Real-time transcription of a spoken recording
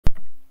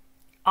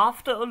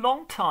After a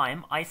long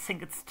time, I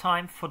think it's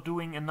time for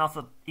doing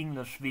another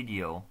English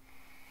video.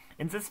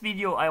 In this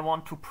video I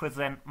want to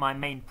present my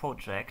main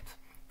project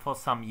for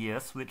some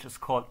years, which is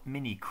called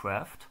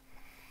Minicraft.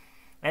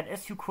 And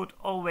as you could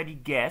already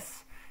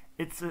guess,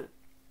 it's a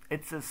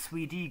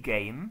 3D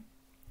game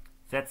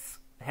that's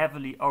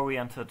heavily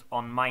oriented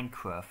on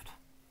Minecraft,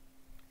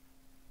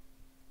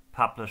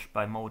 published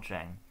by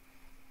Mojang.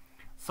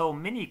 So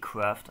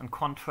Minicraft, in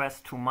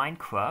contrast to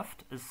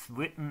Minecraft, is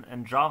written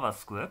in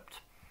JavaScript,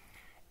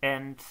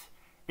 and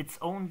it's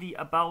only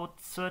about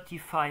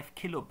 35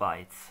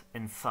 kilobytes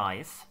in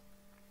size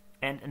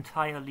and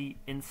entirely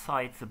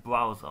inside the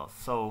browser.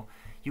 So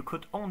you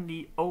could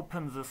only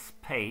open this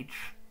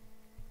page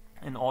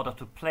in order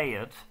to play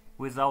it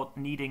without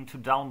needing to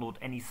download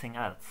anything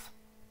else.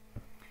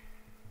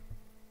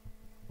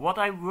 What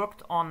I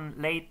worked on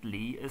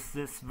lately is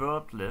this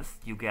word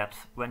list you get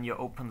when you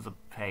open the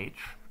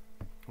page,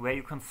 where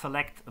you can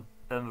select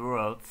a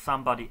world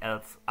somebody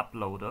else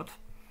uploaded.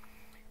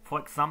 For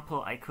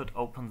example, I could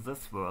open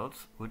this world,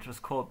 which is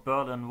called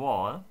Berlin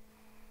Wall,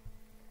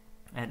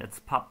 and it's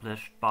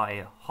published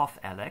by Hoff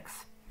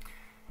Alex.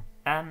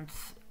 And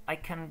I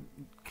can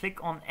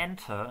click on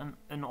enter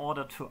in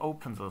order to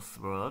open this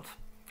world.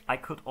 I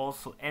could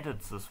also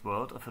edit this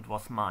world if it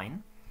was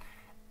mine.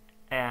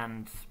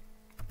 And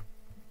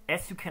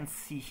as you can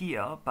see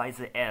here by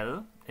the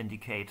L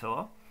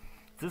indicator,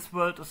 this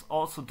world is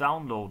also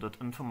downloaded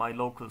into my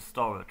local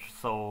storage,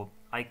 so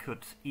I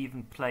could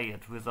even play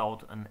it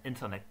without an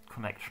internet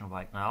connection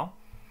right now.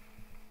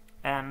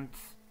 And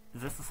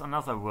this is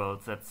another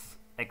world that's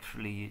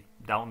actually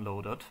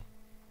downloaded.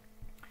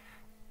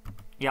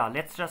 Yeah,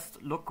 let's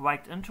just look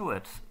right into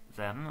it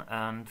then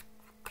and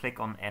click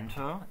on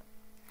enter.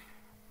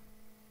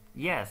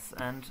 Yes,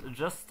 and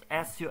just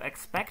as you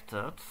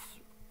expected,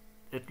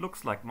 it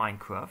looks like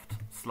Minecraft,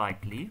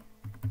 slightly.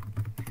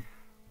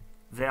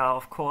 There are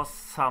of course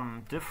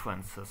some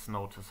differences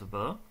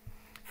noticeable.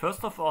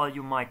 First of all,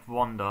 you might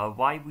wonder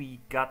why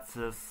we got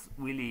this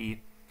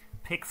really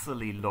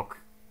pixely look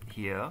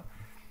here,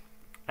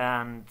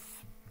 and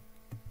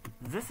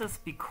this is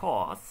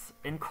because,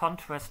 in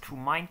contrast to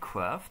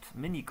Minecraft,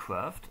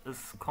 Minicraft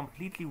is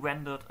completely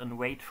rendered in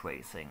ray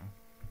tracing.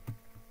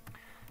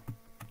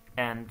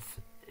 And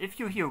if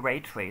you hear ray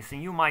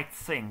tracing, you might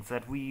think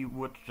that we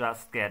would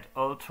just get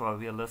ultra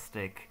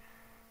realistic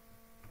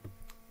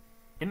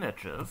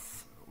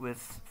images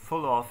with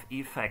full of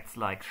effects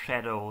like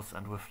shadows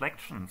and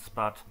reflections,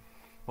 but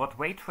what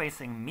ray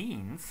tracing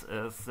means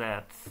is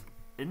that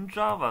in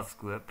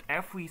JavaScript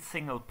every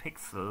single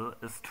pixel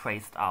is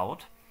traced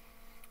out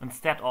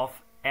instead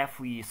of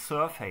every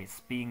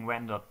surface being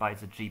rendered by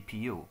the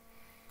GPU.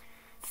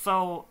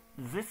 So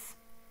this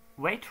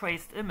ray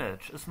traced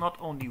image is not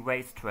only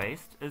ray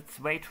traced, it's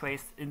ray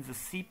traced in the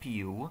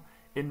CPU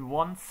in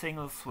one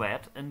single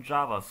thread in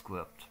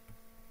JavaScript.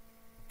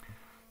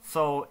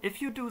 So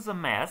if you do the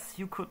math,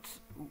 you could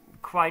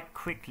quite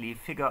quickly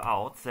figure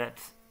out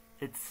that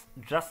it's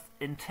just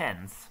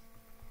intense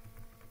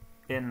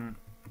in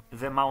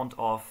the amount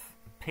of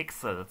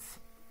pixels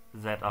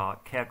that are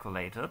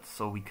calculated.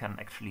 So we can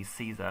actually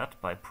see that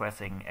by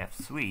pressing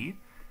F3.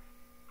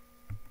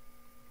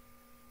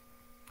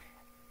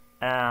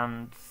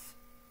 And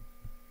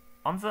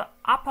on the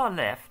upper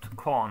left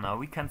corner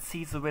we can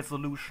see the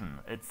resolution.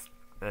 It's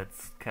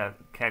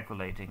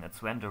calculating,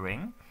 it's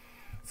rendering.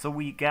 So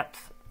we get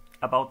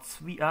about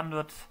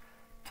 300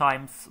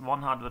 times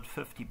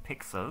 150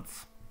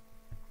 pixels.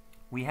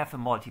 We have a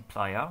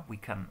multiplier we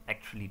can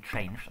actually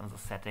change in the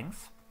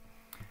settings.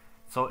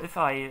 So if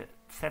I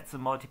set the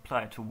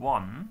multiplier to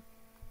 1,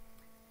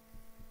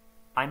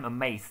 I'm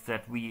amazed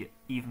that we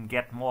even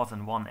get more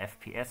than 1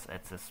 FPS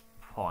at this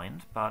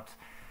point, but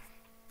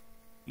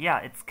yeah,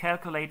 it's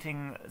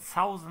calculating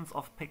thousands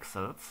of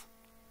pixels,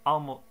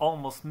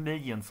 almost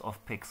millions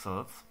of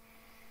pixels,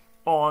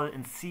 all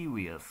in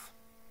series.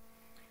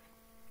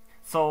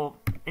 So,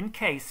 in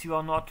case you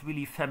are not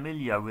really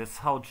familiar with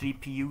how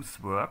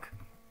GPUs work,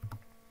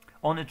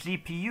 on a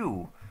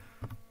GPU,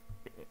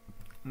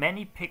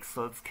 many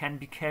pixels can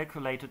be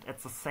calculated at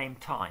the same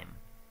time.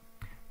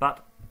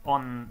 But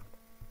on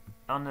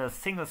a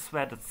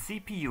single-threaded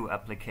CPU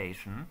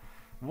application,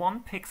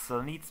 one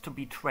pixel needs to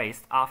be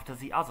traced after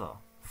the other.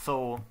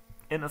 So,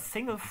 in a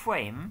single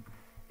frame,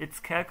 it's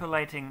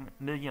calculating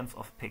millions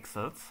of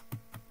pixels,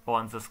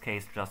 or in this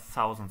case just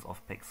thousands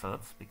of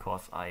pixels,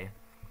 because I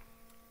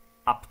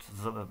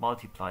upped the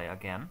multiplier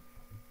again.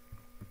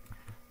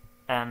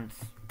 And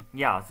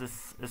yeah,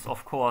 this is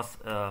of course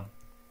a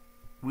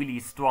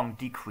really strong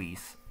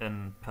decrease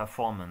in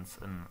performance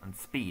and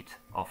speed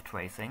of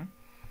tracing.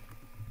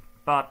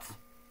 But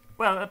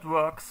well, it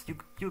works.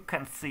 You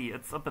can see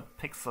it's a bit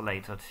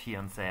pixelated here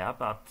and there,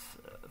 but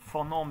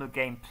for normal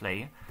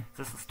gameplay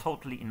this is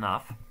totally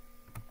enough.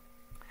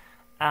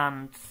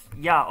 And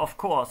yeah, of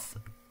course,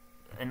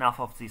 enough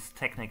of these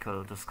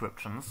technical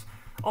descriptions.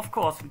 Of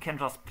course we can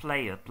just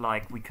play it,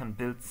 like we can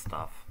build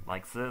stuff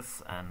like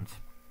this and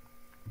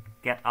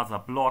get other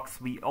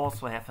blocks. We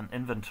also have an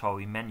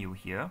inventory menu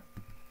here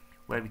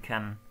where we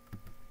can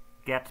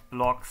get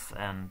blocks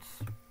and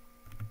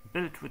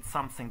build with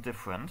something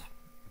different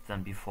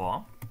than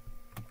before.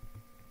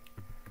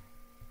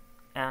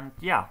 And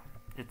yeah,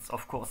 it's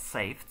of course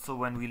saved, so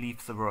when we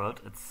leave the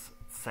world it's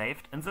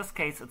saved. In this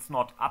case it's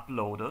not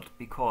uploaded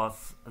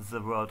because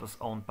the world is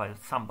owned by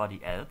somebody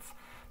else,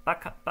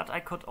 but I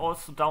could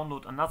also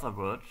download another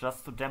world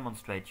just to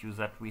demonstrate you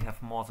that we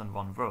have more than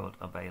one world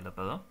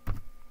available.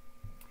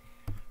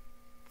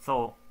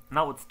 So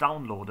now it's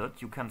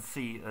downloaded, you can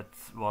see it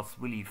was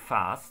really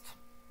fast,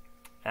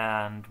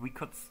 and we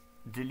could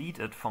delete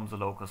it from the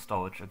local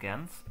storage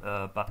again,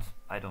 but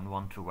I don't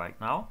want to right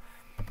now.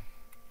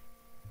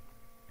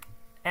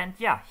 And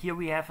yeah, here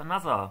we have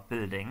another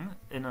building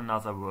in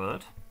another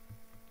world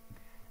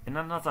in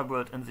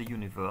the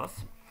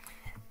universe.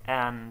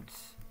 And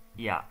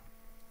yeah,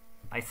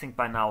 I think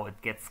by now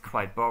it gets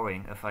quite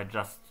boring if I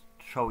just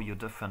show you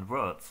different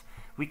worlds.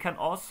 We can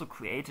also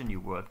create a new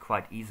world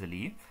quite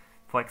easily.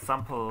 For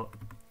example,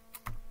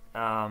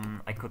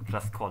 I could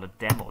just call it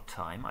demo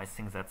time. I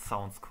think that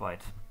sounds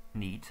quite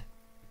neat.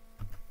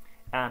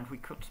 And we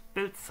could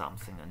build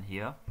something in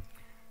here.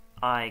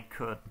 I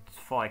could,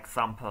 for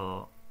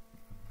example,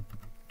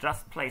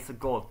 just place a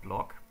gold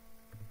block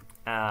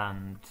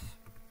and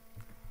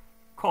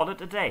call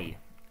it a day,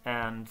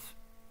 and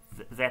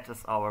that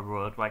is our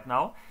world right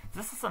now.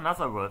 This is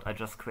another world I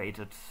just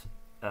created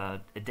a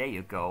day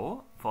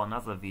ago for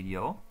another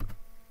video.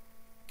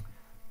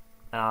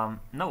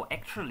 No,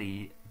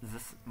 actually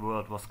this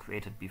world was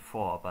created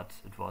before, but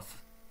it was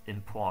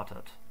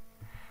imported.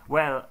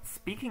 Well,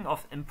 speaking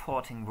of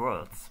importing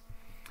worlds,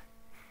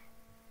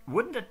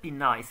 wouldn't it be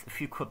nice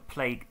if you could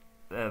play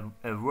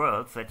a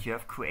world that you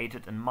have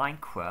created in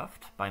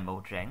Minecraft by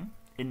Mojang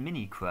in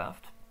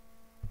Minicraft?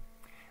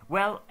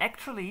 Well,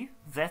 actually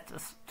that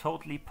is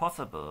totally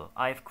possible.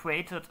 I've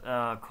created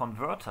a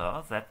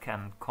converter that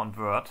can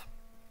convert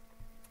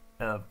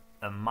a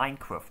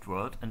Minecraft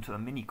world into a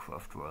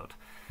Minicraft world.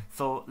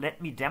 So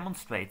let me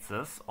demonstrate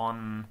this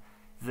on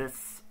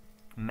this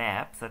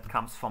map that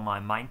comes from my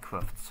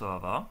Minecraft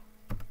server.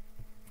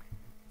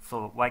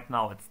 So right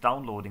now it's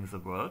downloading the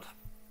world.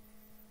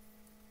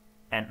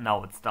 And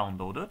now it's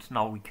downloaded.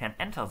 Now we can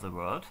enter the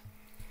world.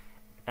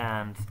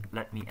 And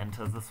let me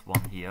enter this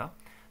one here.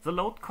 The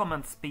load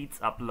command speeds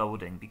up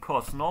loading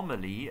because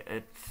normally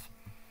it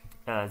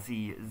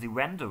the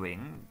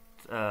rendering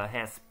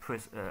has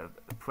is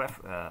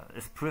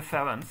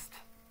preferenced.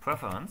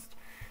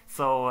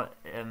 So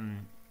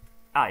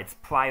it's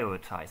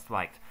prioritized,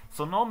 right?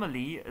 So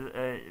normally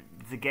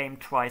the game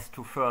tries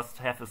to first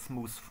have a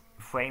smooth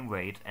frame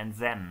rate and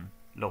then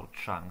load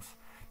chunks,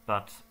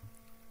 but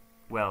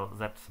well,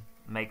 that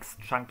makes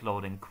chunk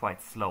loading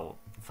quite slow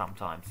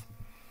sometimes.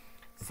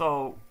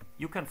 So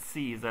you can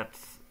see that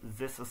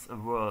this is a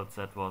world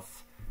that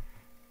was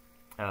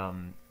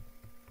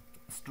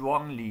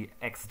strongly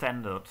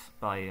extended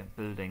by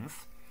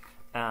buildings,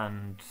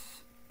 and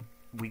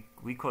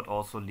we could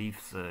also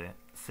leave the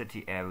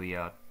city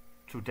area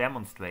to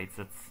demonstrate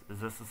that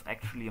this is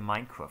actually a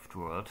Minecraft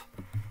world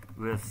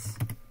with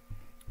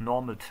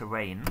normal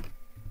terrain.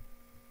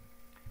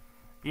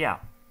 Yeah,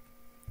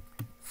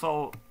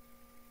 so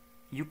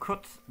you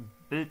could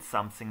build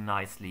something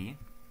nicely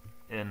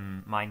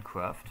in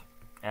Minecraft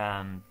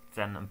and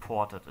then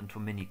import it into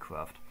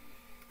Minicraft.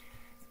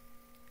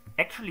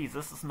 Actually,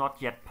 this is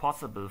not yet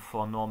possible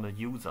for normal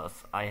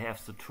users. I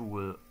have the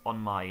tool on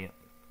my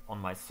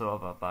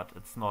server, but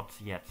it's not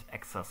yet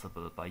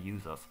accessible by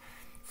users.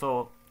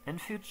 So in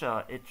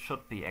future it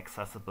should be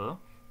accessible.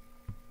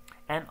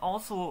 And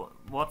also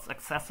what's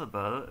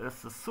accessible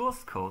is the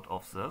source code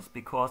of this,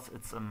 because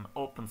it's an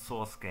open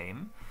source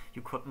game.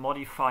 You could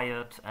modify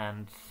it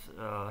and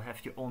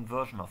have your own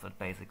version of it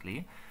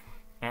basically.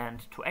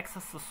 And to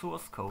access the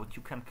source code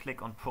you can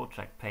click on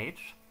project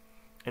page.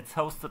 It's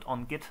hosted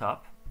on GitHub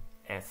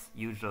as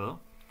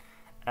usual.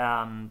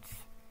 And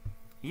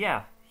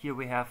yeah, here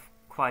we have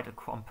quite a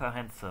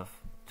comprehensive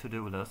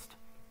to-do list.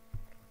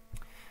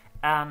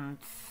 And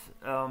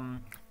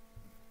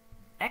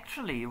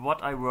actually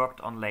what I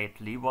worked on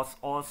lately was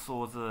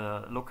also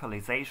the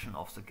localization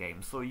of the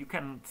game. So you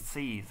can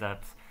see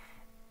that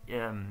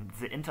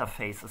the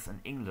interface is in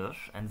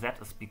English, and that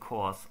is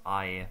because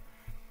I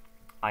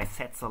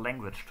set the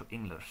language to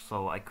English.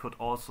 So I could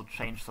also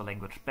change the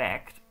language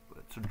back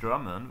to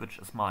German, which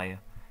is my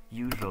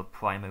usual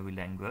primary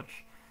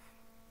language.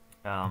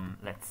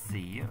 Let's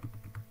see.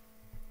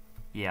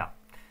 Yeah,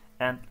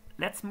 and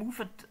let's move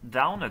it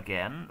down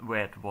again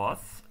where it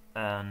was.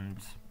 And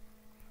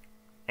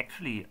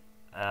actually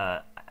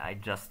I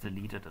just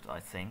deleted it, I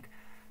think.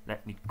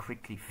 Let me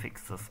quickly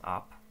fix this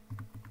up.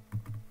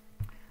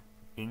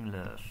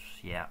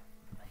 English, yeah,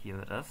 here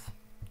it is.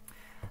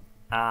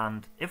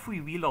 And if we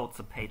reload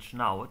the page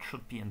now, it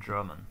should be in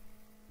German.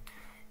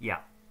 Yeah,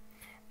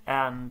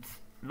 and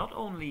not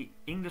only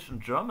English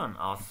and German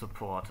are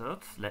supported.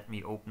 Let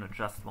me open it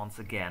just once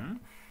again.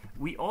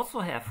 We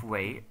also have a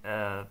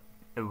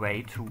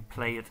way to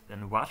play it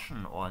in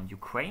Russian or in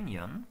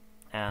Ukrainian,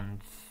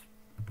 and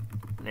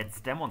let's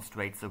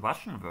demonstrate the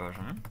Russian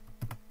version.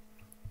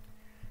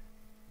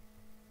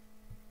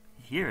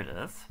 here it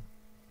is.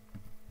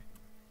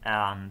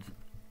 And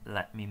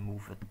let me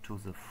move it to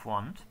the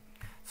front.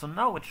 So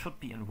now it should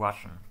be in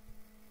Russian,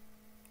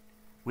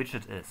 which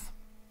it is.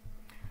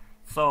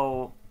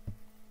 So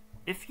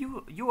if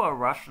you are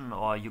Russian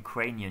or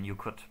Ukrainian, you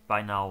could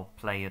by now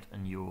play it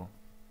in your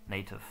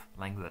native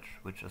language,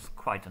 which is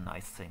quite a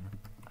nice thing,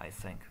 I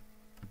think.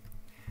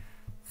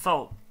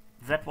 So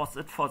that was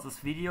it for this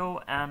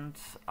video, and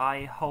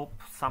I hope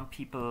some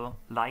people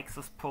like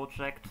this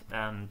project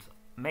and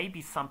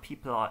maybe some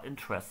people are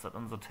interested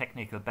in the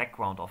technical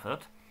background of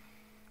it.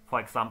 For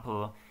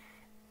example,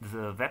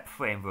 the web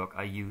framework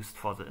I used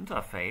for the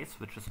interface,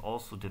 which is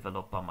also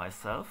developed by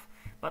myself,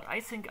 but I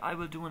think I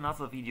will do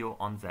another video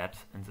on that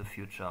in the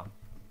future.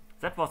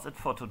 That was it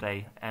for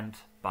today, and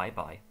bye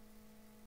bye.